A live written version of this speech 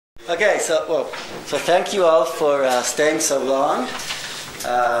Okay, so thank you all for staying so long.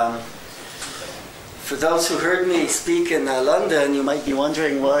 For those who heard me speak in London, you might be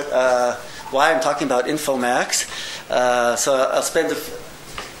wondering why I'm talking about Infomax. So I'll spend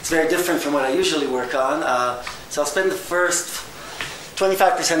it's very different from what I usually work on. So I'll spend the first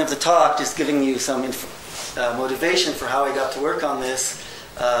 25% of the talk just giving you some motivation for how I got to work on this.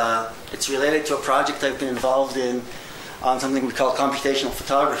 It's related to a project I've been involved in on something we call computational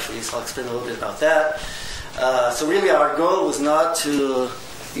photography, so I'll explain a little bit about that. So really our goal was not to,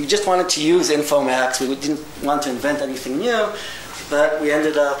 we just wanted to use Infomax. We didn't want to invent anything new, but we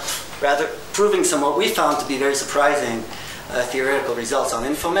ended up rather proving some what we found to be very surprising theoretical results on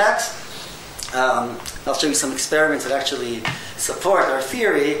Infomax. I'll show you some experiments that actually support our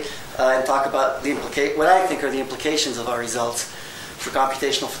theory and talk about what I think are the implications of our results for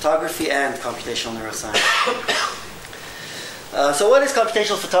computational photography and computational neuroscience. So what is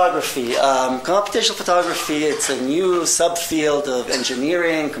computational photography? Computational photography, it's a new subfield of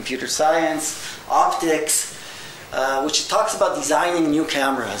engineering, computer science, optics, which talks about designing new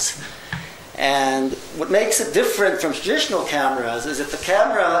cameras. And what makes it different from traditional cameras is that the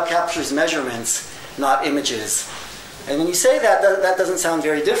camera captures measurements, not images. And when you say that, that doesn't sound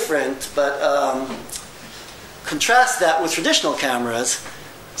very different, but contrast that with traditional cameras,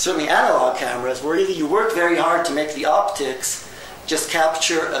 certainly analog cameras, where either you work very hard to make the optics just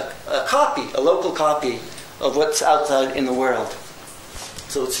capture a local copy of what's outside in the world.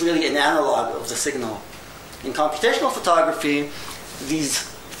 So it's really an analog of the signal. In computational photography, these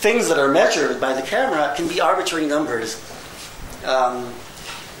things that are measured by the camera can be arbitrary numbers.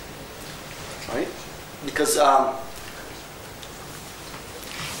 Because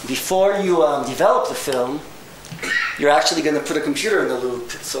before you develop the film, you're actually going to put a computer in the loop.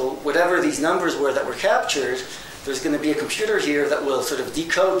 So whatever these numbers were that were captured, there's going to be a computer here that will sort of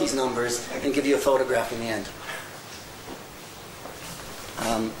decode these numbers and give you a photograph in the end.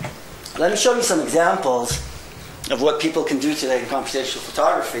 Let me show you some examples of what people can do today in computational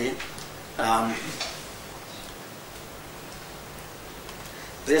photography.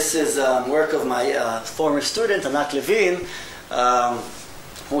 This is work of my former student, Anat Levine,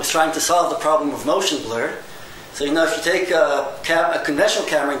 who was trying to solve the problem of motion blur. So you know, if you take a conventional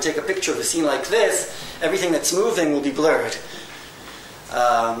camera and take a picture of a scene like this, everything that's moving will be blurred.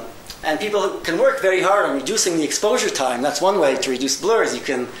 And people can work very hard on reducing the exposure time. That's one way to reduce blurs. You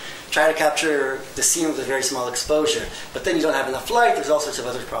can try to capture the scene with a very small exposure. But then you don't have enough light. There's all sorts of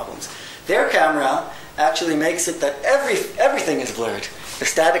other problems. Their camera actually makes it that everything is blurred, the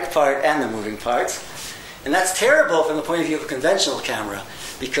static part and the moving parts. And that's terrible from the point of view of a conventional camera,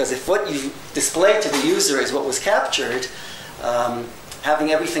 because if what you display to the user is what was captured, having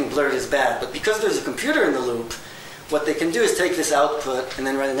everything blurred is bad. But because there's a computer in the loop, what they can do is take this output and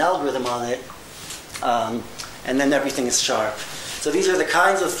then run an algorithm on it, and then everything is sharp. So these are the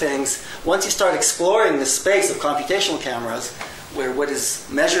kinds of things, once you start exploring the space of computational cameras, where what is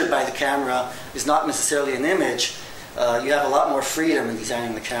measured by the camera is not necessarily an image, you have a lot more freedom in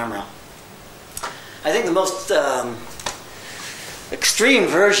designing the camera. I think the most extreme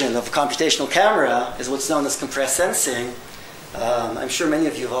version of a computational camera is what's known as compressed sensing. I'm sure many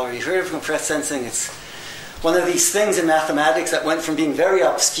of you have already heard of compressed sensing. It's one of these things in mathematics that went from being very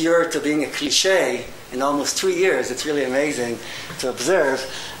obscure to being a cliche in almost 2 years. It's really amazing to observe.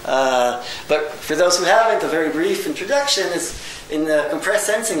 But for those who haven't, a very brief introduction is in compressed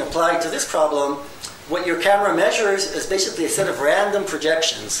sensing applied to this problem. What your camera measures is basically a set of random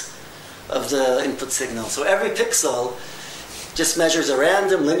projections of the input signal. So every pixel just measures a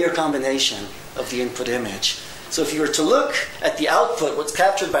random linear combination of the input image. So if you were to look at the output, what's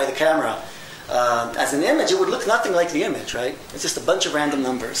captured by the camera, as an image, it would look nothing like the image, right? It's just a bunch of random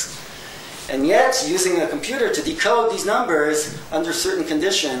numbers. And yet, using a computer to decode these numbers under certain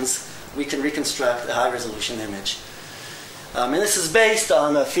conditions, we can reconstruct a high-resolution image. And this is based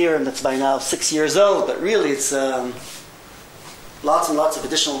on a theorem that's by now 6 years old, but really it's lots and lots of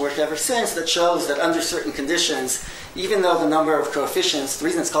additional work ever since that shows that under certain conditions, even though the number of coefficients, the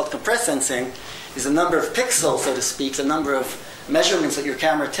reason it's called compressed sensing, is the number of pixels, so to speak, the number of measurements that your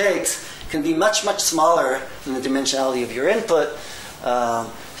camera takes, can be much, much smaller than the dimensionality of your input. So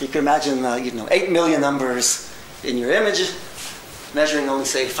you can imagine 8 million numbers in your image, measuring only,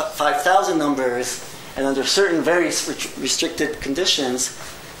 say, 5,000 numbers, and under certain very restricted conditions,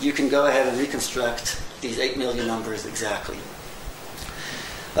 you can go ahead and reconstruct these 8 million numbers exactly.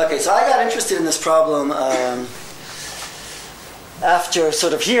 Okay, so I got interested in this problem after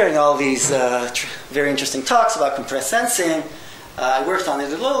sort of hearing all these very interesting talks about compressed sensing. I worked on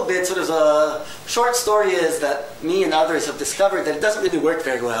it a little bit. Sort of a short story is that me and others have discovered that it doesn't really work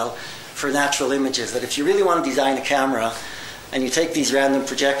very well for natural images. That if you really want to design a camera and you take these random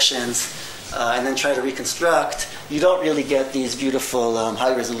projections and then try to reconstruct, you don't really get these beautiful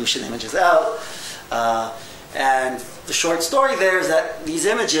high-resolution images out. And the short story there is that these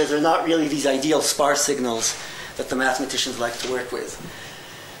images are not really these ideal sparse signals that the mathematicians like to work with.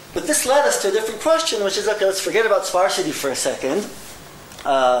 But this led us to a different question, which is, okay, let's forget about sparsity for a second.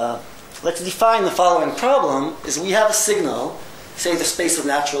 Let's define the following problem, is we have a signal, say the space of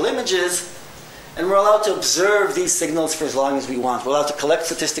natural images, and we're allowed to observe these signals for as long as we want. We're allowed to collect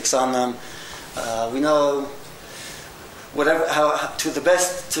statistics on them. We know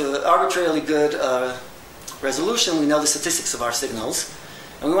to arbitrarily good resolution, we know the statistics of our signals.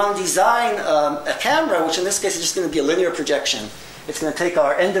 And we want to design a camera, which in this case is just going to be a linear projection. It's going to take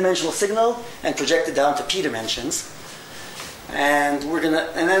our n-dimensional signal and project it down to p dimensions. And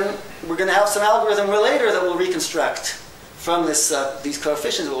then we're going to have some algorithm later that will reconstruct from these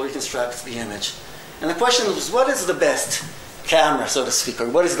coefficients, will reconstruct the image. And the question is, what is the best camera, so to speak, or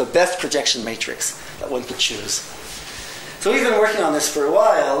what is the best projection matrix that one could choose? So we've been working on this for a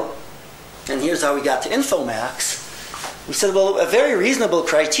while, and here's how we got to Infomax. We said, well, a very reasonable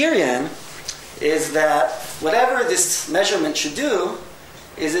criterion is that whatever this measurement should do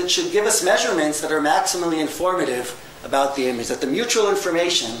is it should give us measurements that are maximally informative about the image, that the mutual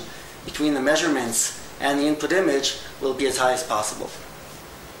information between the measurements and the input image will be as high as possible.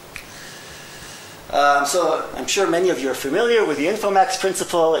 So I'm sure many of you are familiar with the Infomax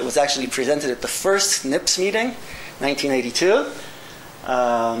principle. It was actually presented at the first NIPS meeting, 1982,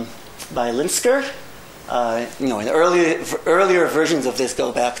 by Linsker. In earlier versions of this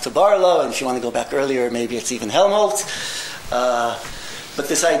go back to Barlow, and if you want to go back earlier, maybe it's even Helmholtz. But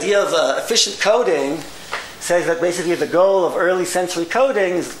this idea of efficient coding says that basically the goal of early sensory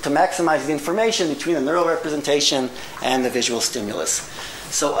coding is to maximize the information between the neural representation and the visual stimulus.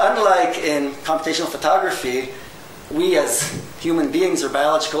 So unlike in computational photography, we as human beings or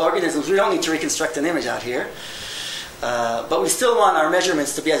biological organisms, we don't need to reconstruct an image out here. But we still want our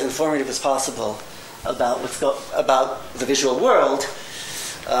measurements to be as informative as possible about the visual world.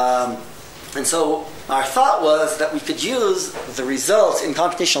 And so our thought was that we could use the results in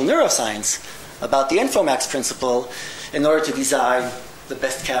computational neuroscience about the Infomax principle in order to design the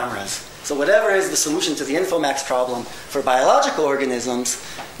best cameras. So whatever is the solution to the Infomax problem for biological organisms,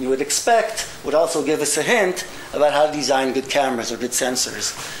 you would expect would also give us a hint about how to design good cameras or good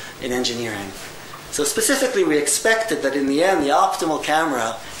sensors in engineering. So specifically, we expected that in the end, the optimal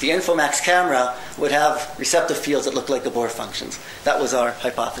camera, the Infomax camera, would have receptive fields that look like Gabor functions. That was our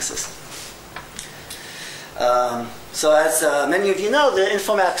hypothesis. So as many of you know, the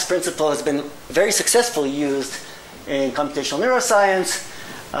Infomax principle has been very successfully used in computational neuroscience.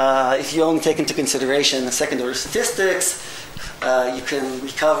 If you only take into consideration the second-order statistics, you can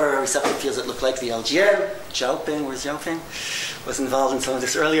recover receptive fields that look like the LGN. Xiaoping, where's Xiaoping? Was involved in some of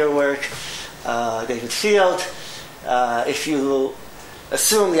this earlier work. David Field. If you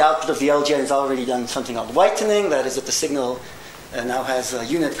assume the output of the LGN has already done something called whitening, that is that the signal now has a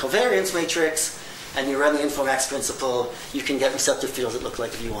unit covariance matrix, and you run the Infomax principle, you can get receptive fields that look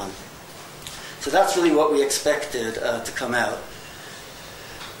like V1. So that's really what we expected to come out.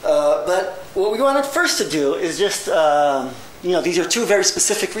 But what we wanted first to do is just, these are two very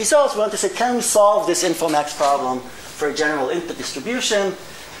specific results. We want to say, can we solve this Infomax problem for a general input distribution?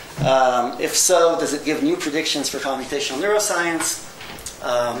 If so, does it give new predictions for computational neuroscience?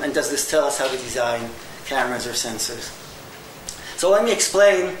 And does this tell us how to design cameras or sensors? So let me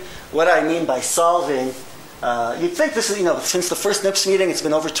explain what I mean by solving. You'd think this is, since the first NIPS meeting, it's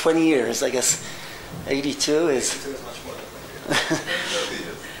been over 20 years. I guess 82 is... 82 is much more than 20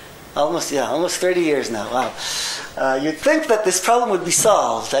 years. Almost 30 years now. Wow. You'd think that this problem would be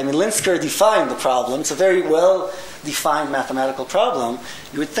solved. I mean, Linsker defined the problem. It's a very well-defined mathematical problem.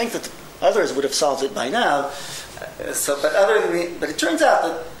 You would think that others would have solved it by now. But it turns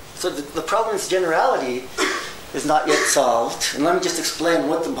out that the problem's generality is not yet solved. And let me just explain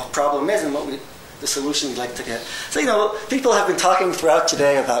what the problem is and what the solution we'd like to get. So, people have been talking throughout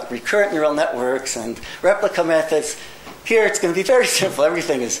today about recurrent neural networks and replica methods. Here it's going to be very simple.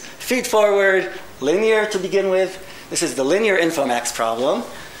 Everything is feed-forward, linear to begin with. This is the linear Infomax problem.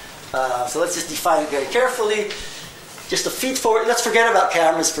 So let's just define it very carefully. Just a feed-forward. Let's forget about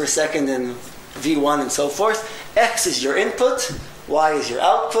cameras for a second and V1 and so forth. X is your input. Y is your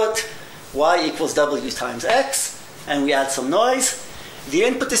output. Y equals W times X. And we add some noise. The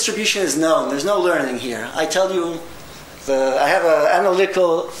input distribution is known. There's no learning here. I tell you, I have an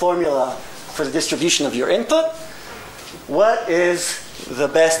analytical formula for the distribution of your input. what is the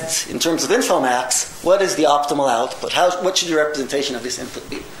best, in terms of Infomax, what is the optimal output? What should your representation of this input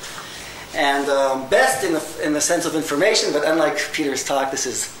be? And best in the sense of information, but unlike Peter's talk, this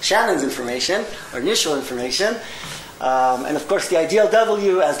is Shannon's information, or mutual information. And of course, the ideal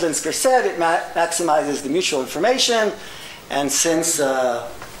W, as Linsker said, it maximizes the mutual information. And since the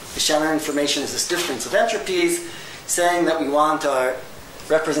Shannon information is this difference of entropies, saying that we want our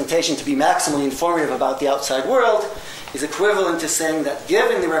representation to be maximally informative about the outside world is equivalent to saying that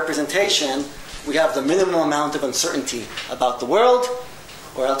given the representation, we have the minimum amount of uncertainty about the world.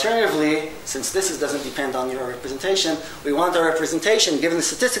 Or alternatively, since this doesn't depend on your representation, we want our representation, given the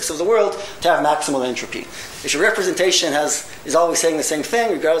statistics of the world, to have maximal entropy. If your representation is always saying the same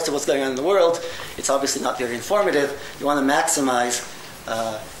thing, regardless of what's going on in the world, it's obviously not very informative. You want to maximize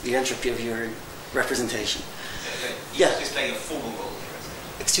the entropy of your representation. Yeah. It's just playing a formal role.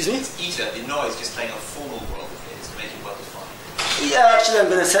 Excuse me? It's either the noise just playing a formal role to make it well defined. Yeah, actually, I'm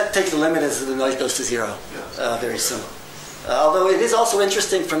going to take the limit as the noise goes to 0 very soon. Although it is also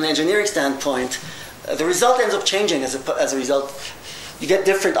interesting from the engineering standpoint, the result ends up changing as a result. You get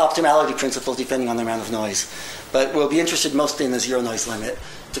different optimality principles depending on the amount of noise. But we'll be interested mostly in the 0 noise limit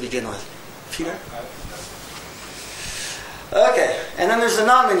to begin with. Peter? Okay, and then there's the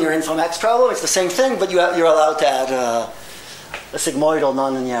nonlinear Infomax problem. It's the same thing, but you're allowed to add a sigmoidal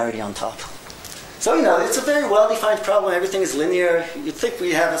nonlinearity on top. So, it's a very well-defined problem. Everything is linear. You'd think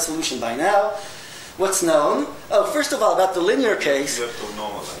we have a solution by now. What's known? Oh, first of all, about the linear case. You have to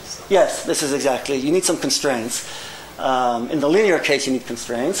normalize that. Yes, this is exactly. You need some constraints. In the linear case, you need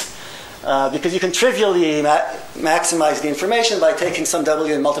constraints. Because you can trivially maximize the information by taking some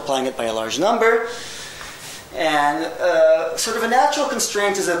W and multiplying it by a large number. And sort of a natural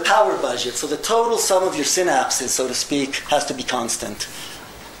constraint is a power budget. So the total sum of your synapses, so to speak, has to be constant.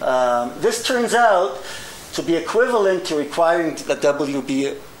 This turns out to be equivalent to requiring that W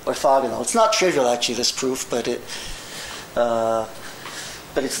be orthogonal. It's not trivial, actually, this proof, but it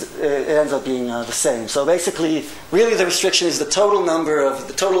ends up being the same. So basically, really the restriction is the total number of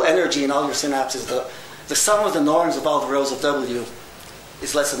the total energy in all your synapses. The sum of the norms of all the rows of W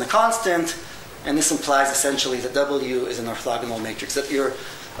is less than the constant, and this implies essentially that W is an orthogonal matrix, that your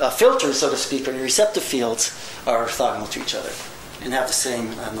filters, so to speak, or your receptive fields are orthogonal to each other and have the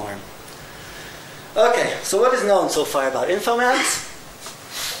same norm. Okay, so what is known so far about Infomax?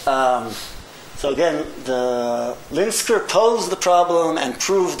 So again, the Linsker posed the problem and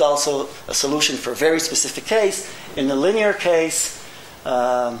proved also a solution for a very specific case. In the linear case,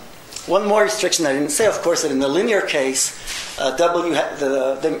 one more restriction I didn't say, of course, that in the linear case, W has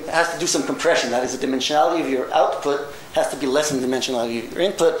to do some compression. That is, the dimensionality of your output has to be less than the dimensionality of your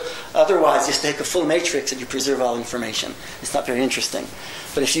input. Otherwise, just take a full matrix and you preserve all information. It's not very interesting.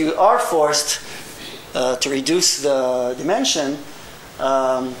 But if you are forced to reduce the dimension,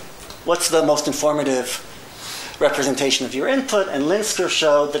 what's the most informative representation of your input? And Linsker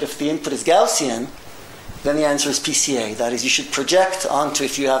showed that if the input is Gaussian, then the answer is PCA. That is, you should project onto,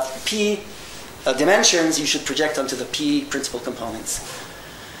 if you have P dimensions, you should project onto the P principal components.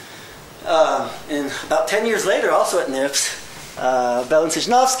 And about 10 years later, also at NIPS, Bell and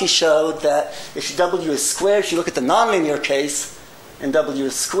Sijnovsky showed that if W is square, if you look at the nonlinear case, and W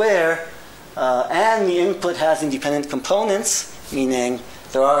is square, and the input has independent components, meaning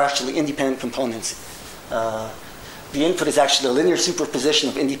there are actually independent components. The input is actually a linear superposition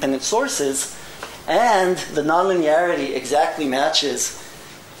of independent sources, and the nonlinearity exactly matches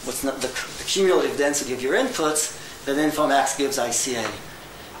what's not the cumulative density of your inputs, then Infomax gives ICA.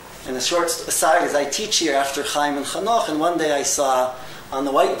 And the short aside is I teach here after Chaim and Chanoch, and one day I saw on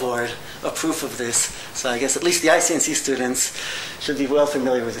the whiteboard a proof of this. So I guess at least the ICNC students should be well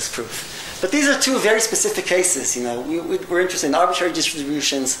familiar with this proof. But these are two very specific cases. We're interested in arbitrary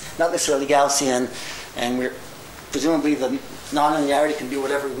distributions, not necessarily Gaussian, and presumably the nonlinearity can be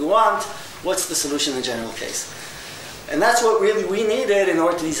whatever we want. What's the solution in the general case? And that's what really we needed in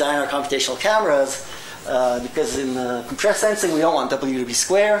order to design our computational cameras, because in compressed sensing, we don't want W to be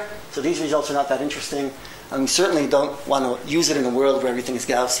square, so these results are not that interesting. And we certainly don't want to use it in a world where everything is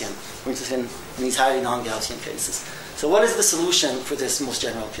Gaussian. We're interested in these highly non-Gaussian cases. So what is the solution for this most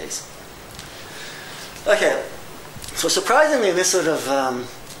general case? Okay, so surprisingly, this sort of,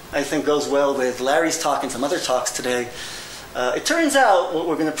 I think, goes well with Larry's talk and some other talks today. It turns out what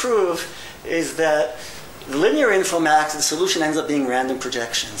we're going to prove is that the linear Infomax, the solution ends up being random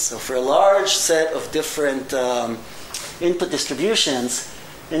projections. So for a large set of different input distributions,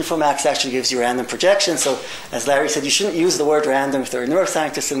 Infomax actually gives you random projections. So as Larry said, you shouldn't use the word random if there are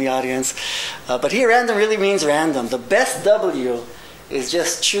neuroscientists in the audience. But here, random really means random. The best W is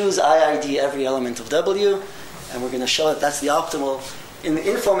just choose IID every element of W, And we're going to show that that's the optimal, in the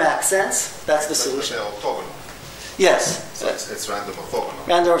Infomax sense, that's the solution. They're orthogonal. Yes. So it's random orthogonal.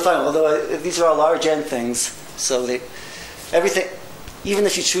 Random orthogonal, although these are all large n things, so everything, even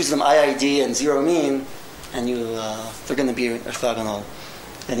if you choose them IID and zero mean, and they're going to be orthogonal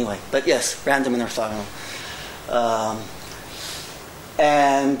anyway. But yes, random and orthogonal.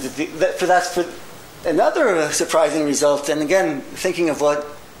 For another surprising result, and again, thinking of what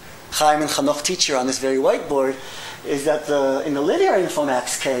Chaim and Chanoch teach here on this very whiteboard, is that in the linear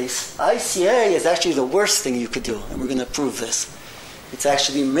Infomax case, ICA is actually the worst thing you could do, and we're going to prove this. It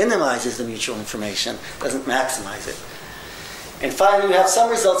actually minimizes the mutual information, doesn't maximize it. And finally, we have some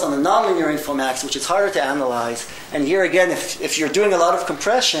results on the nonlinear Infomax, which is harder to analyze. And here again, if you're doing a lot of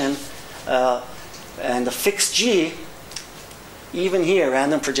compression and a fixed G, even here,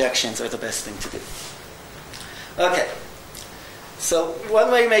 random projections are the best thing to do. Okay. So one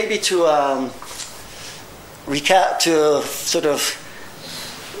way maybe to recap, to sort of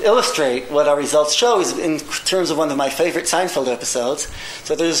illustrate what our results show is in terms of one of my favorite Seinfeld episodes.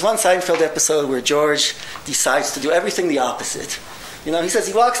 So there's one Seinfeld episode where George decides to do everything the opposite. You know, he says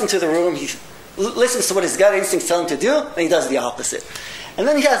he walks into the room, he listens to what his gut instincts tell him to do, and he does the opposite. And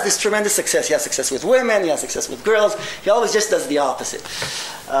then he has this tremendous success. He has success with women, he has success with girls. He always just does the opposite.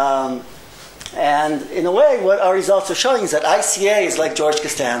 And in a way, what our results are showing is that ICA is like George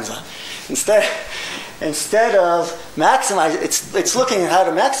Costanza. Instead of maximizing, it's looking at how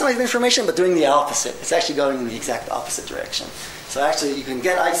to maximize the information, but doing the opposite. It's actually going in the exact opposite direction. So actually, you can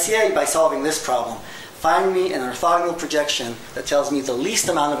get ICA by solving this problem. Find me an orthogonal projection that tells me the least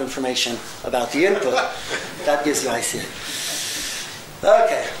amount of information about the input. That gives you ICA.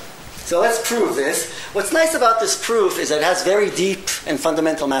 Okay, so let's prove this. What's nice about this proof is that it has very deep and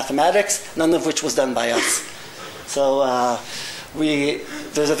fundamental mathematics, none of which was done by us. So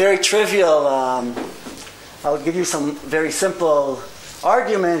there's a very trivial, I'll give you some very simple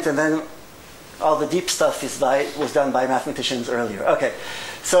argument, and then all the deep stuff was done by mathematicians earlier. Okay,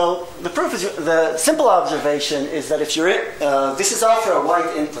 so the proof is, the simple observation is that if you're this is all for a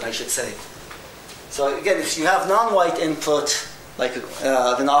white input, I should say. So again, if you have non-white input, like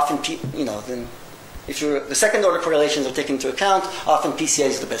then often, then if the second order correlations are taken into account, often PCA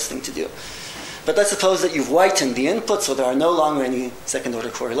is the best thing to do. But let's suppose that you've whitened the input, so there are no longer any second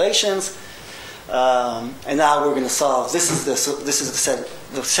order correlations. And now we're going to solve. This is the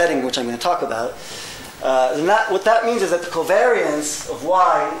setting which I'm going to talk about. What that means is that the covariance of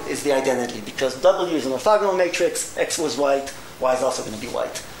Y is the identity, because W is an orthogonal matrix, X was white, Y is also going to be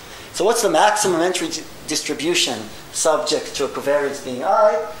white. So what's the maximum entry distribution subject to a covariance being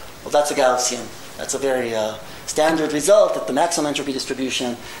I? Well, that's a Gaussian. That's a very standard result, that the maximum entropy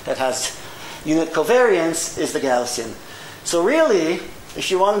distribution that has unit covariance is the Gaussian. So really,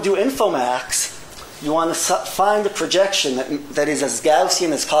 if you want to do Infomax, you want to find a projection that is as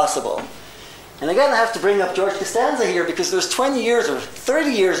Gaussian as possible. And again, I have to bring up George Costanza here, because there's 20 years or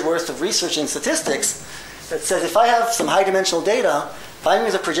 30 years worth of research in statistics that says if I have some high-dimensional data, find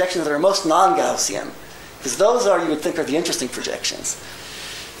me the projections that are most non-Gaussian. Because those you would think, are the interesting projections.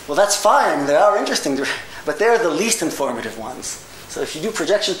 Well, that's fine. They are interesting, but they're the least informative ones. So if you do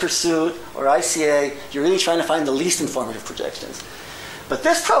projection pursuit or ICA, you're really trying to find the least informative projections. But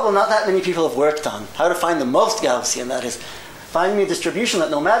this problem, not that many people have worked on. How to find the most Gaussian, that is, find me a distribution that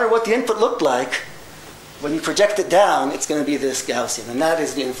no matter what the input looked like, when you project it down, it's going to be this Gaussian. And that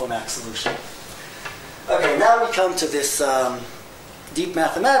is the Infomax solution. Okay, now we come to this deep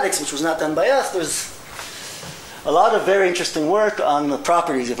mathematics, which was not done by us. There's a lot of very interesting work on the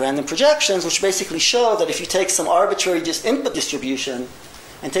properties of random projections, which basically show that if you take some arbitrary input distribution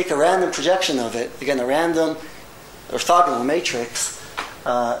and take a random projection of it, again, a random orthogonal matrix,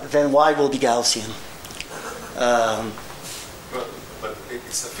 then Y will be Gaussian. But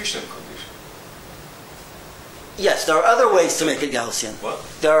it's sufficient condition. Yes, there are other ways to make it Gaussian. What?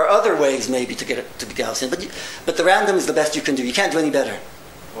 There are other ways maybe to get it to be Gaussian, but the random is the best you can do. You can't do any better.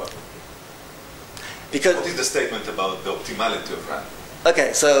 What? Because what is the statement about the optimality of random?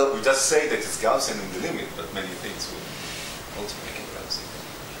 Okay, so we just say that it's Gaussian in the limit, but many things will also make it Gaussian.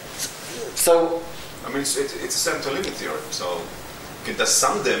 So I mean, it's a center limit theorem, so you can just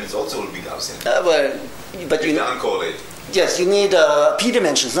sum them. It also will be Gaussian. But you they're uncorrelated. Yes, you need p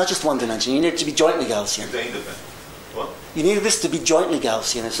dimensions, not just one dimension. You need it to be jointly Gaussian. They're independent. What? You need this to be jointly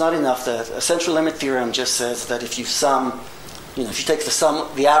Gaussian. It's not enough that a central limit theorem just says that if you sum, if you take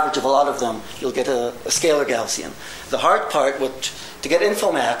the average of a lot of them, you'll get a scalar Gaussian. The hard part, to get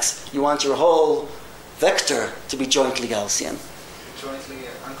Infomax, you want your whole vector to be jointly Gaussian. Jointly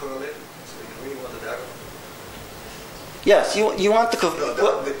uncorrelated, so you really want the diagonal. Yes, you want the...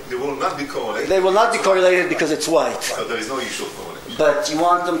 They will not be correlated. They will not be correlated because it's white. So there is no issue of correlation. But you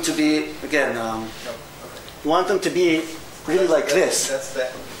want them to be, again, you want them to be really like this. That's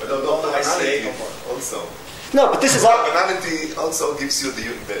that. But orthogonality also. No, but this is all... Orthogonality also gives you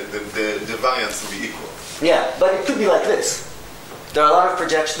the variance to be equal. Yeah, but it could be like this. There are a lot of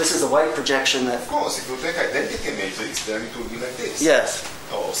projections. This is a white projection that... Of course, if you take identity matrix, then it will be like this. Yes.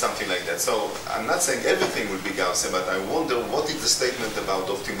 Or something like that. So I'm not saying everything will be Gaussian, but I wonder what is the statement about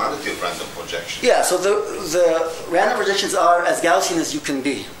optimality of random projection? Yeah, so the random projections are as Gaussian as you can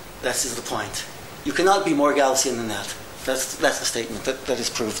be. That is the point. You cannot be more Gaussian than that. That's the statement that is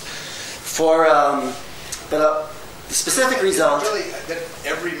proved. For the specific result... Really, that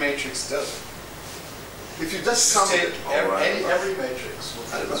every matrix does it. If you just sum it, Every matrix.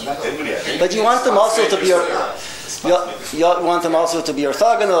 But you want them also to be... You want them also to be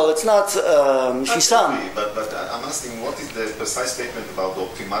orthogonal. It's not if you sum. But I'm asking, what is the precise statement about the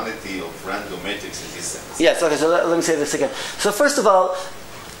optimality of random matrix in this sense? Yes, okay, so let me say this again. So first of all,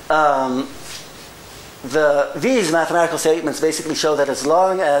 these mathematical statements basically show that as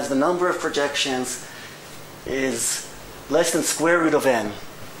long as the number of projections is less than square root of n,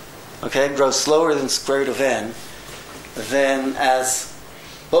 okay, grows slower than square root of n, then as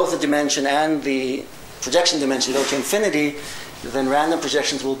both the dimension and the projection dimension go to infinity, then random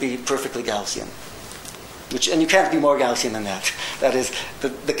projections will be perfectly Gaussian. And you can't be more Gaussian than that. That is, the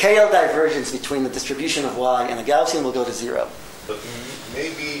KL divergence between the distribution of y and a Gaussian will go to 0. But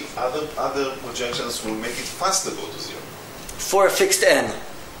maybe other projections will make it faster go to 0. For a fixed n.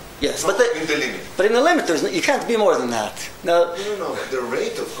 Yes, No, but in the limit. But in the limit, you can't be more than that. No. No, the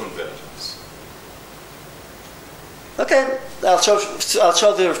rate of convergence. Okay, I'll show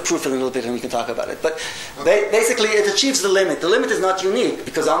the proof in a little bit and we can talk about it. But basically, it achieves the limit. The limit is not unique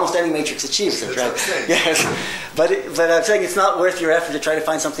because almost any matrix achieves it, right? Yes, but I'm saying it's not worth your effort to try to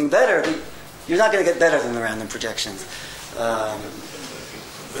find something better. You're not going to get better than the random projections. The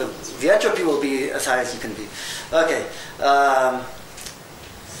entropy will be as high as you can be. Okay.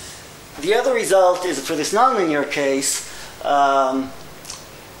 The other result is for this nonlinear case.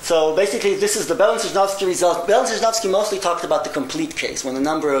 So basically, this is the Bldg result. Bldg mostly talked about the complete case, when the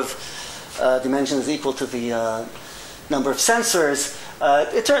number of dimensions is equal to the number of sensors.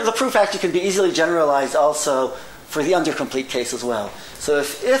 The proof actually can be easily generalized also for the undercomplete case as well. So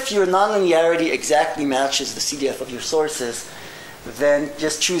if your nonlinearity exactly matches the CDF of your sources, then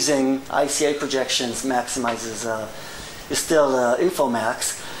just choosing ICA projections maximizes is still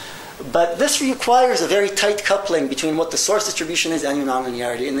Infomax. But this requires a very tight coupling between what the source distribution is and your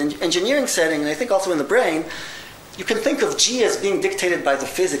nonlinearity. In the engineering setting, and I think also in the brain, you can think of G as being dictated by the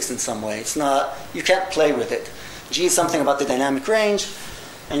physics in some way. It's not, you can't play with it. G is something about the dynamic range,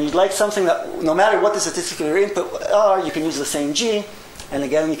 and you'd like something that no matter what the statistical input are, you can use the same G, and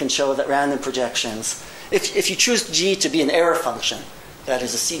again you can show that random projections. If you choose G to be an error function, that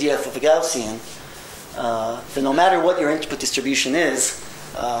is a CDF of a Gaussian, then no matter what your input distribution is,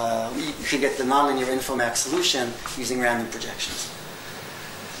 you can get the nonlinear Infomax solution using random projections.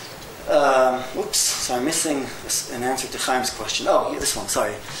 Oops, so I'm missing an answer to Chaim's question. Oh, this one,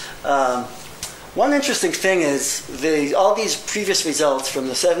 sorry. One interesting thing is all these previous results from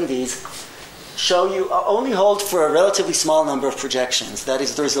the 70s show you only hold for a relatively small number of projections. That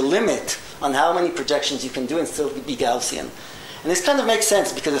is, there's a limit on how many projections you can do and still be Gaussian. And this kind of makes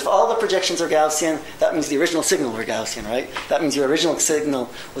sense because if all the projections are Gaussian, that means the original signal were Gaussian, right? That means your original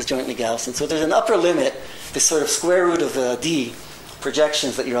signal was jointly Gaussian. So there's an upper limit, this sort of square root of D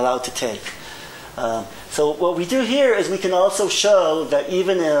projections that you're allowed to take. So what we do here is we can also show that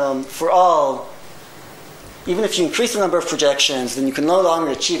even if you increase the number of projections, then you can no longer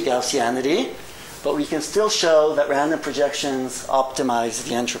achieve Gaussianity, but we can still show that random projections optimize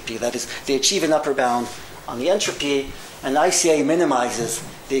the entropy. That is, they achieve an upper bound on the entropy, and ICA minimizes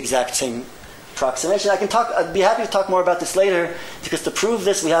the exact same approximation. I'd be happy to talk more about this later, because to prove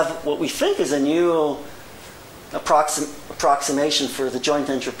this, we have what we think is a new approximation for the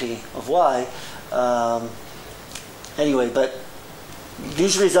joint entropy of Y. Anyway, but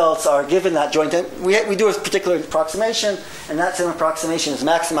these results are given that joint. We do a particular approximation, and that same approximation is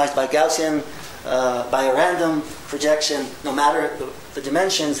maximized by Gaussian, by a random projection, no matter the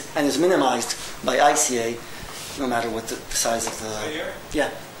dimensions, and is minimized by ICA, no matter what the size of the... Yair? Yeah.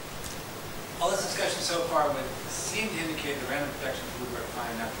 All this discussion so far would seem to indicate that random projections would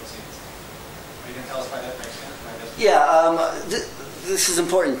refine natural scenes. Are you going to tell us why that makes sense? Why doesn't Yeah, this is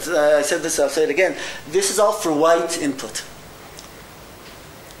important. I said this, I'll say it again. This is all for white input.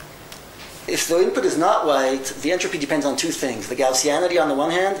 If the input is not white, the entropy depends on two things: the Gaussianity on the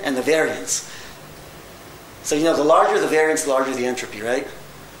one hand and the variance. And this kind of makes sense because if all the projections are Gaussian, that means the original signal were Gaussian, right? That means your original signal was jointly Gaussian. So there's an upper limit, this sort of square root of D projections that you're allowed to take. So you know, the larger the variance, the larger the entropy, right?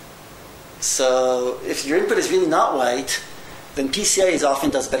 So if your input is really not white, then PCA often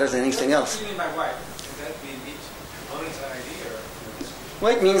does better than anything else. What do you mean by white? Does that mean each component's ID or distribution?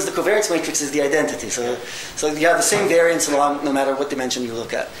 White means the covariance matrix is the identity. So you have the same variance along no matter what dimension you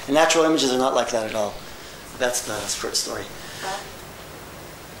look at. And natural images are not like that at all. That's the short story.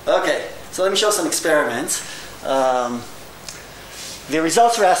 Okay, so let me show some experiments. The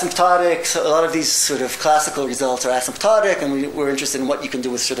results are asymptotic. So a lot of these sort of classical results are asymptotic, and we're interested in what you can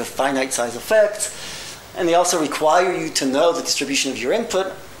do with sort of finite size effects. And they also require you to know the distribution of your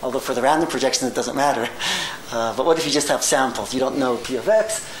input, although for the random projection it doesn't matter. But what if you just have samples? You don't know P of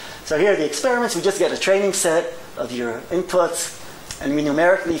x. So here are the experiments. We just get a training set of your inputs, and we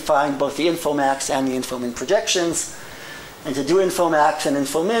numerically find both the Infomax and the Infomin projections. And to do Infomax and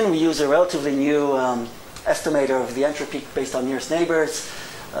Infomin, we use a relatively new estimator of the entropy based on nearest neighbors,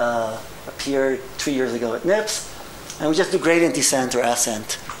 appeared 3 years ago at NIPS. And we just do gradient descent or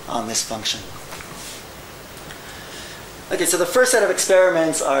ascent on this function. Okay, so the first set of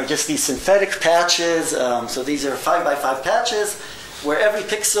experiments are just these synthetic patches. So these are 5 by 5 patches where every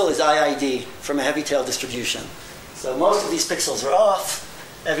pixel is IID from a heavy tail distribution. So most of these pixels are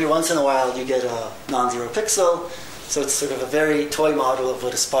off. Every once in a while you get a non-zero pixel. So it's sort of a very toy model of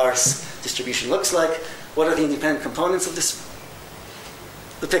what a sparse distribution looks like. What are the independent components of this?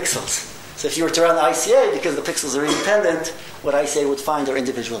 The pixels. So if you were to run ICA, because the pixels are independent, what ICA would find are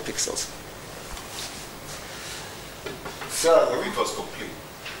individual pixels. So, Maybe it was complete.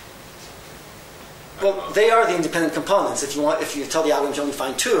 well, they are the independent components. If you tell the algorithm to only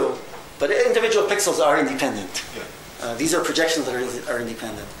find 2, but individual pixels are independent. Yeah. These are projections that are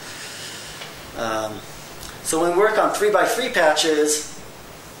independent. So when we work on 3 by 3 patches,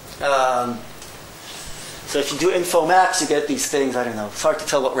 so if you do Infomax, you get these things. I don't know. It's hard to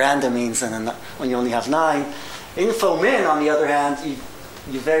tell what random means when you only have 9. Infomin, on the other hand,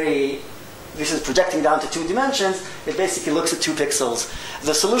 this is projecting down to 2 dimensions. It basically looks at 2 pixels.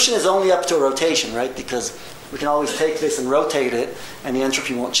 The solution is only up to a rotation, right? Because we can always take this and rotate it, and the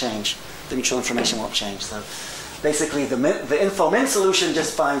entropy won't change. The mutual information won't change. So basically, the Infomin solution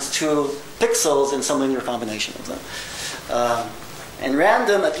just finds 2 pixels in some linear combination of them. And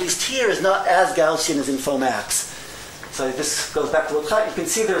random, at least here, is not as Gaussian as Infomax. So this goes back to what you can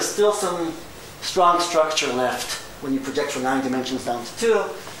see there's still some strong structure left when you project from 9 dimensions down to 2.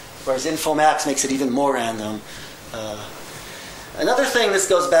 Whereas Infomax makes it even more random. Another thing, this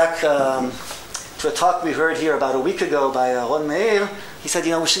goes back to a talk we heard here about a week ago by Ron Meir. He said,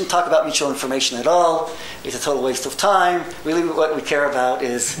 we shouldn't talk about mutual information at all. It's a total waste of time. Really what we care about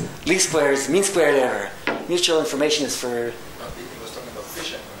is least squares, mean squared error. Mutual information is for... He was talking about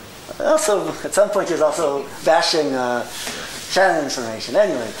fission. Also, at some point he was also bashing Shannon information.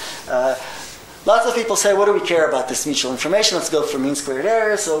 Anyway. Lots of people say, what do we care about this mutual information? Let's go for mean squared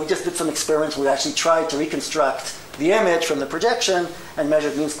error. So we just did some experiments where we actually tried to reconstruct the image from the projection and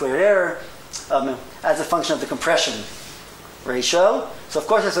measured mean squared error as a function of the compression ratio. So of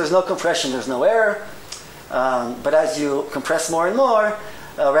course, if there's no compression, there's no error. But as you compress more and more,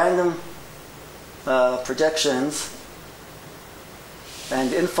 random projections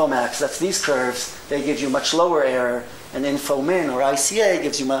and Infomax, that's these curves, they give you much lower error, and Infomin or ICA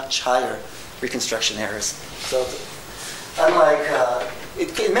gives you much higher reconstruction errors. So unlike,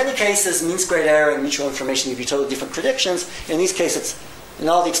 in many cases, mean squared error and mutual information give you totally different predictions. In these cases, in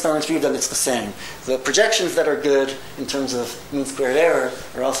all the experiments we've done, it's the same. The projections that are good in terms of mean squared error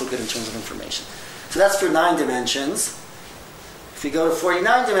are also good in terms of information. So that's for 9 dimensions. If we go to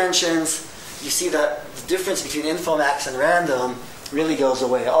 49 dimensions, you see that the difference between Infomax and random really goes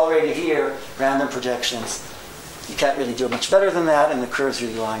away. Already here, random projections, you can't really do much better than that, and the curves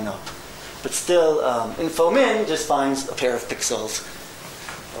really line up. But still, Infomin just finds a pair of pixels,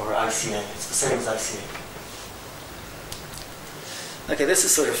 or ICA. It's the same as ICA. Okay, this is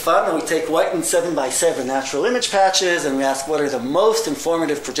sort of fun. Now we take whitened 7 by 7 natural image patches, and we ask what are the most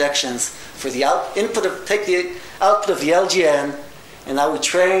informative projections for the take the output of the LGN, and now we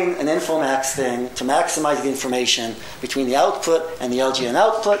train an Infomax thing to maximize the information between the output and the LGN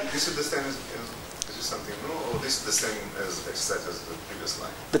output. This is the same as is this something new, or this is the same as exercise as the previous line?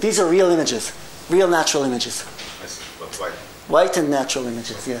 But these are real images, real natural images. I see, but white. White and natural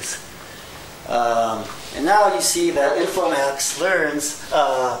images, yes. And now you see that Infomax learns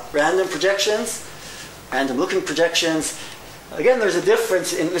random projections, random looking projections. Again, there's a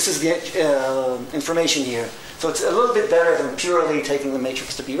difference in, this is the information here. So it's a little bit better than purely taking the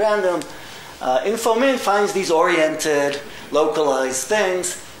matrix to be random. Infomin finds these oriented, localized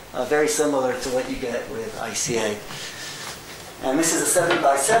things, very similar to what you get with ICA. And this is a 7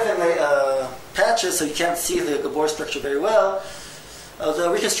 by 7 patches, so you can't see the Gabor structure very well. The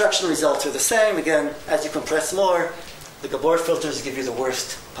reconstruction results are the same. Again, as you compress more, the Gabor filters give you the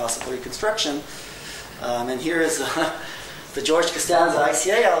worst possible reconstruction. And here is the George Costanza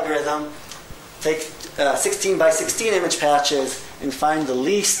ICA algorithm. Take 16 by 16 image patches and find the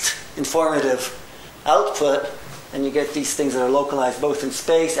least informative output, and you get these things that are localized both in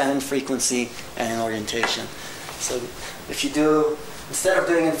space and in frequency and in orientation. So if you do, instead of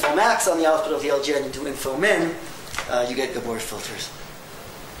doing Infomax on the output of the LGN, you do Infomin, you get Gabor filters.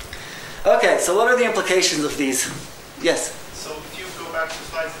 Okay, so what are the implications of these? Yes? So if you go back to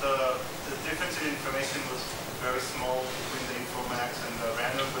slides, the difference in information was very small between the Infomax and the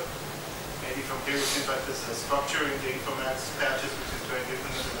random, but maybe from here it seems like there's a structure in the Infomax patches which is very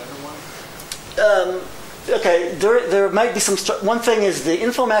different than the random one. Okay, there might be some... One thing is the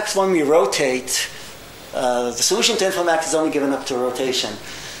Infomax one we rotate, the solution to Infomax is only given up to rotation.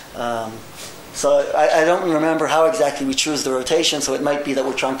 So I don't remember how exactly we choose the rotation, so it might be that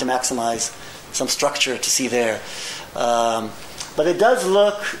we're trying to maximize some structure to see there. But it does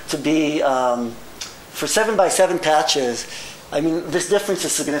look to be, for 7 by 7 patches, I mean, this difference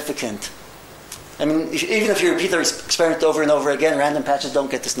is significant. I mean, even if you repeat the experiment over and over again, random patches don't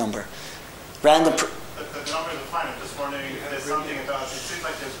get this number. Random... The numbers are fine. I'm just wondering if there's something about... It seems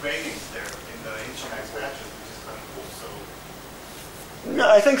like there's ratings there in the Infomax patches, which is kind of cool. So... No,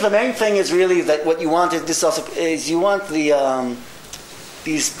 I think the main thing is really that what you want is you want the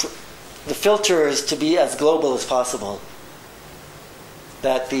filters to be as global as possible.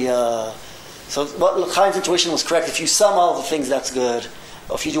 That so what Chaim's intuition was correct. If you sum all the things, that's good.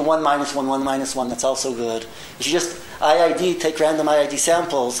 Or if you do 1 minus 1, 1 minus 1, that's also good. If you just IID, take random IID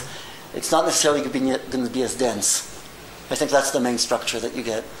samples, it's not necessarily going to be as dense. I think that's the main structure that you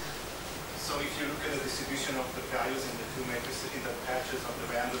get. So if you look at the distribution of the values in the two matrices, in the patches of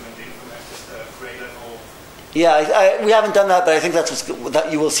the random and the Infomax, is the gray level? Yeah, we haven't done that, but I think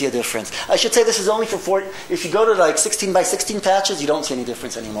that you will see a difference. I should say this is only for if you go to like 16 by 16 patches, you don't see any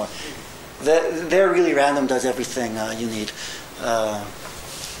difference anymore. They're really random, does everything you need.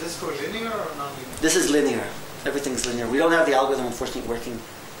 This for linear or non-linear? This is linear. Everything's linear. We don't have the algorithm, unfortunately, working.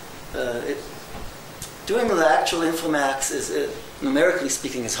 Doing the actual Infomax is, numerically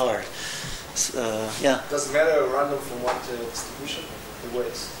speaking, is hard. Yeah. Does it matter random from what distribution? The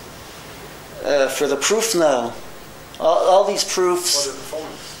weights? For the proof, no. All these proofs. For the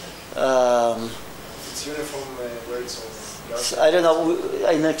performance? It's uniform weights or Gaussian? I don't know.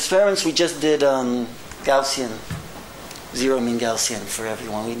 In the experiments we just did Gaussian, zero mean Gaussian for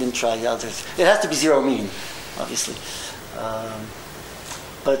everyone. We didn't try the others. It has to be zero mean, obviously.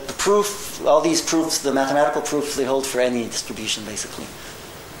 But the proof, all these proofs, the mathematical proofs, they hold for any distribution, basically.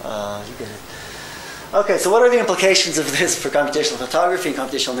 You get it. Okay, so what are the implications of this for computational photography and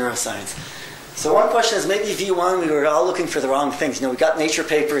computational neuroscience? So one question is, maybe V1, we were all looking for the wrong things. You know, we got Nature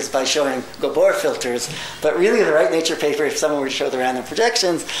papers by showing Gabor filters, but really the right Nature paper, if someone were to show the random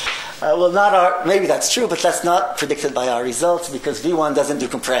projections, well, maybe that's true, but that's not predicted by our results because V1 doesn't do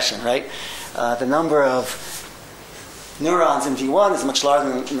compression, right? The number of neurons in V1 is much larger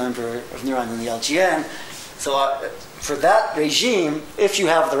than the number of neurons in the LGN. So for that regime, if you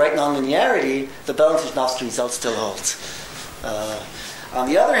have the right nonlinearity, the Bellin-Tuchnowsky result still holds. On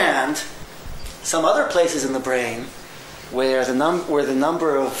the other hand, some other places in the brain where the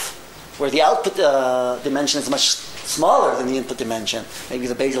output dimension is much smaller than the input dimension, maybe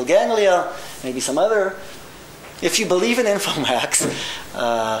the basal ganglia, maybe some other. If you believe in Infomax,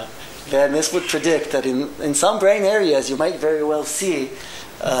 then this would predict that in some brain areas you might very well see,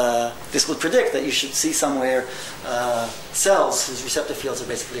 this would predict that you should see somewhere cells whose receptor fields are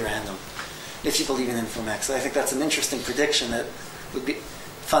basically random, if you believe in Infomax. So I think that's an interesting prediction that would be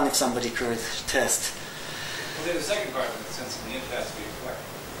fun if somebody could test. Well, there's a second part of it, since the input has to be white.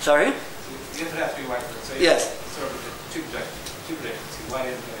 Sorry? The input has to be white. So yes. Sort of two predictions, white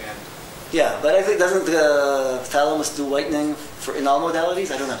input and... Yeah, but I think doesn't the thalamus do whitening in all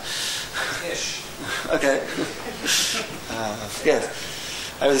modalities? I don't know. Ish. Okay. Yes.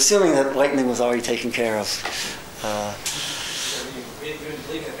 I was assuming that whitening was already taken care of. You didn't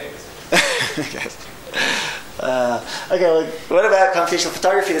believe in the papers. Yes. Okay, well, what about computational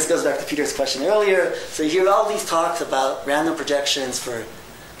photography? This goes back to Peter's question earlier. So you hear all these talks about random projections for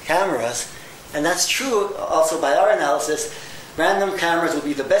cameras, and that's true also by our analysis. Random cameras would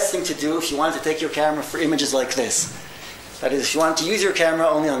be the best thing to do if you wanted to take your camera for images like this. That is, if you wanted to use your camera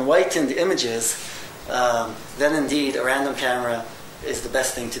only on whitened images, then indeed a random camera is the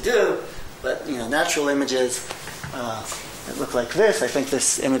best thing to do. But natural images, It looked like this. I think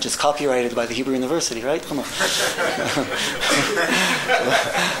this image is copyrighted by the Hebrew University, right? Come on.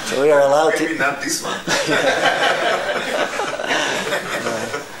 So we are allowed to. Maybe not this one.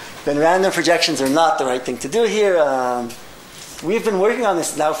 Then random projections are not the right thing to do here. We've been working on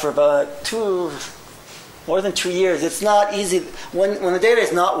this now for about more than 2 years. It's not easy. When the data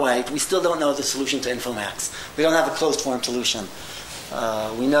is not white, we still don't know the solution to Infomax. We don't have a closed form solution.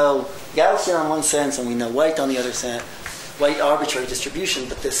 We know Gaussian on one sense, and we know white on the other sense, white arbitrary distribution,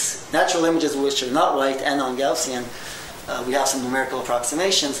 but this natural images which are not white and on Gaussian, we have some numerical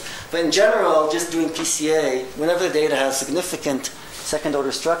approximations. But in general, just doing PCA, whenever the data has significant second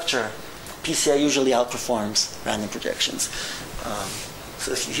order structure, PCA usually outperforms random projections.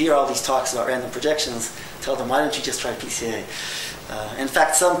 So if you hear all these talks about random projections, tell them, why don't you just try PCA? In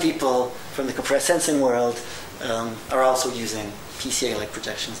fact, some people from the compressed sensing world are also using PCA-like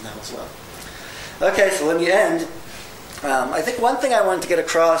projections now as well. Okay, so let me end. I think one thing I wanted to get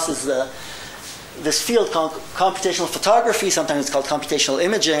across is this field called computational photography, sometimes it's called computational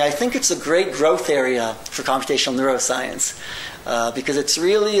imaging. I think it's a great growth area for computational neuroscience because it's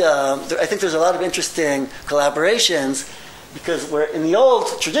really, I think there's a lot of interesting collaborations because where in the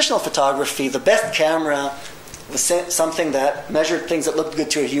old traditional photography, the best camera was something that measured things that looked good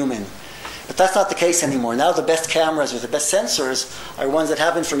to a human. But that's not the case anymore. Now the best cameras or the best sensors are ones that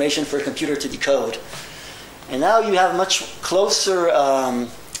have information for a computer to decode. And now you have much closer,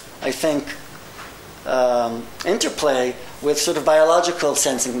 I think, interplay with sort of biological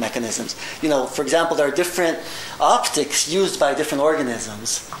sensing mechanisms. You know, for example, there are different optics used by different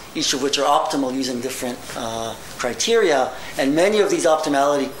organisms, each of which are optimal using different criteria, and many of these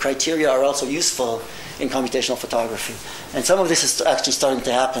optimality criteria are also useful in computational photography. And some of this is actually starting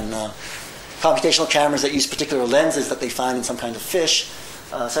to happen. Computational cameras that use particular lenses that they find in some kind of fish.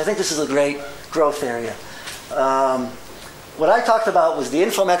 So I think this is a great growth area. What I talked about was the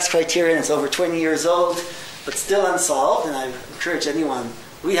Infomax criterion. It's over 20 years old, but still unsolved, and I encourage anyone,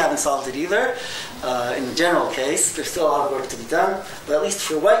 we haven't solved it either. In the general case, there's still a lot of work to be done, but at least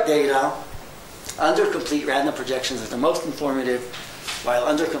for white data, under complete random projections are the most informative, while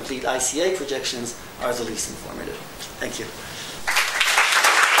under complete ICA projections are the least informative. Thank you.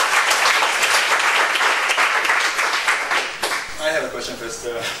 I have a question first.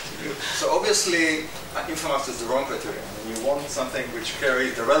 So obviously, Infomax is the wrong criterion. And you want something which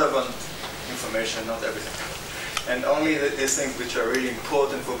carries the relevant information, not everything. And only these things which are really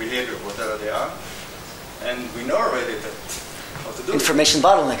important for behavior, whatever they are. And we know already that how to do Information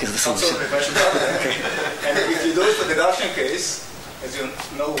bottleneck is the solution. Information bottleneck. And if you do it for the Gaussian case, as you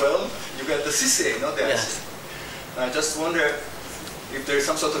know well, you get the CCA, not the ICA. Yes. I just wonder if there is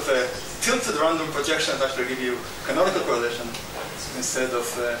some sort of a tilted random projection that actually give you canonical correlation instead of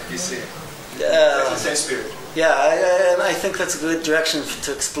PCA. That's the same spirit. Yeah, I think that's a good direction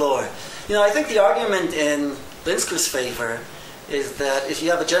to explore. You know, I think the argument in Linsker's favor is that if you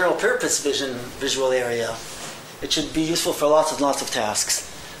have a general purpose visual area, it should be useful for lots and lots of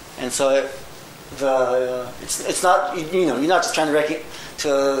tasks. And so it's not, you know, you're not just trying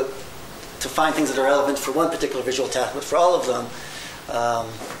to find things that are relevant for one particular visual task, but for all of them.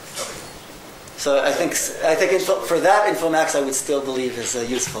 So I think for that Infomax I would still believe is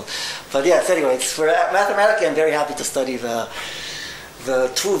useful. But yes, anyway, for mathematically I'm very happy to study the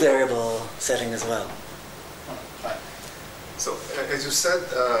two variable setting as well. So as you said,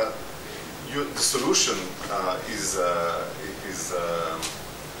 the solution is a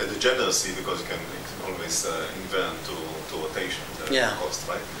degeneracy because you can always invert to rotation, the cost,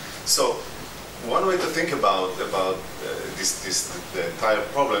 right? So one way to think about the entire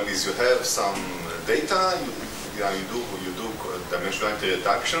problem is you have some data, you do dimensionality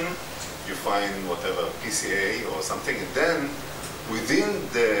reduction, you find whatever PCA or something, and then within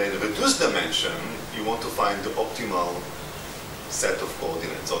the reduced dimension you want to find the optimal set of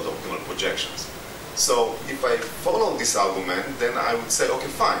coordinates or the optimal projections. So if I follow this argument, then I would say, okay,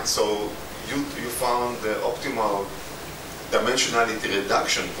 fine. So you found the optimal dimensionality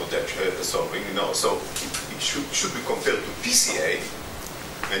reduction solving, you know, so it should be compared to PCA,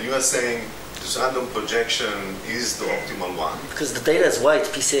 and you are saying this random projection is the optimal one. Because the data is white,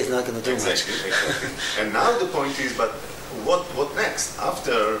 PCA is not going to do much. Exactly. And now the point is, but what next?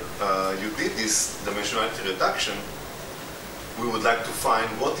 After you did this dimensionality reduction, we would like to find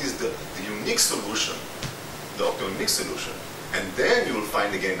what is the unique solution, the optimal unique solution, and then you will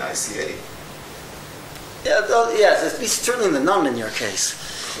find again ICA. Yeah, well, yes, at least certainly in the nonlinear case.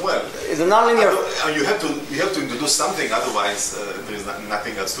 Well, the nonlinear. You have to introduce something, otherwise there is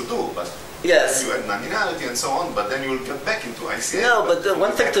nothing else to do. But yes, you add nonlinearity and so on, but then you will get back into ICA. No, but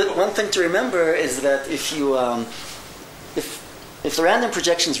one thing to remember is that if if the random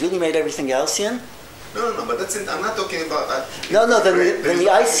projections really made everything Gaussian, No, but that's I'm not talking about that. then the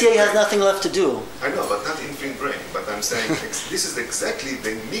ICA has nothing left to do. I know, but not infinite brain. But I'm saying this is exactly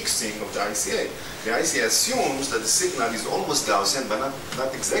the mixing of the ICA. The ICA assumes that the signal is almost Gaussian, but not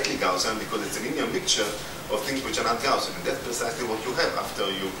exactly Gaussian, because it's a linear mixture of things which are not Gaussian. And that's precisely what you have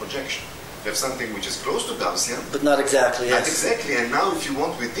after your projection. You have something which is close to Gaussian. But not exactly, yes. Not exactly. And now if you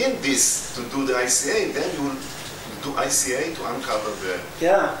want within this to do the ICA, then you will do ICA to uncover the...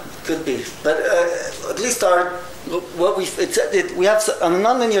 Yeah, could be. But at least we have on a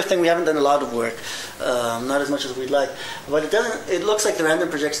nonlinear thing, we haven't done a lot of work, not as much as we'd like. But it looks like the random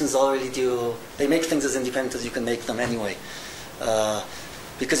projections already they make things as independent as you can make them anyway.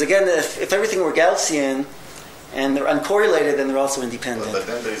 Because again, if everything were Gaussian and they're uncorrelated, then they're also independent. But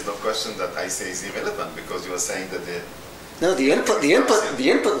then there is no question that ICA is irrelevant, because you are saying that the input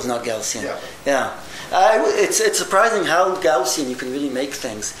was not Gaussian. Yeah. It's surprising how Gaussian you can really make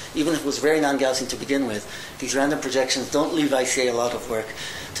things, even if it was very non-Gaussian to begin with. These random projections don't leave ICA a lot of work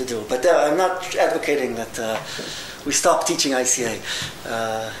to do. But I'm not advocating that we stop teaching ICA.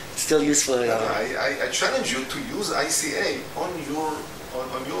 It's still useful. I challenge you to use ICA on your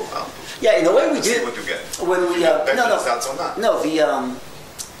output. Yeah, in a way we see did. What you get. When we results or not. No, these only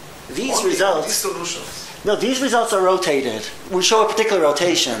results. These solutions. No, these results are rotated. We show a particular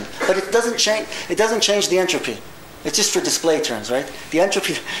rotation, but it doesn't change. It doesn't change the entropy. It's just for display terms, right? The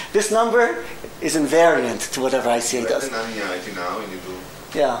entropy. This number is invariant to whatever ICA does. The nonlinearity now, and you do.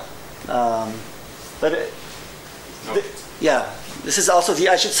 Yeah, yeah. This is also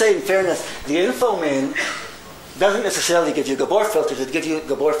I should say, in fairness, the Infomax doesn't necessarily give you Gabor filters. It gives you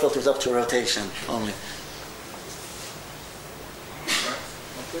Gabor filters up to a rotation only.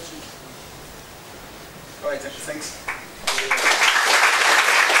 All right, thanks.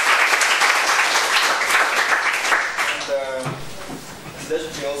 And as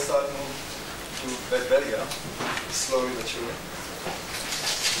we all start to move to Bldg, slowly but surely.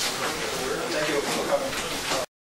 Thank you for coming.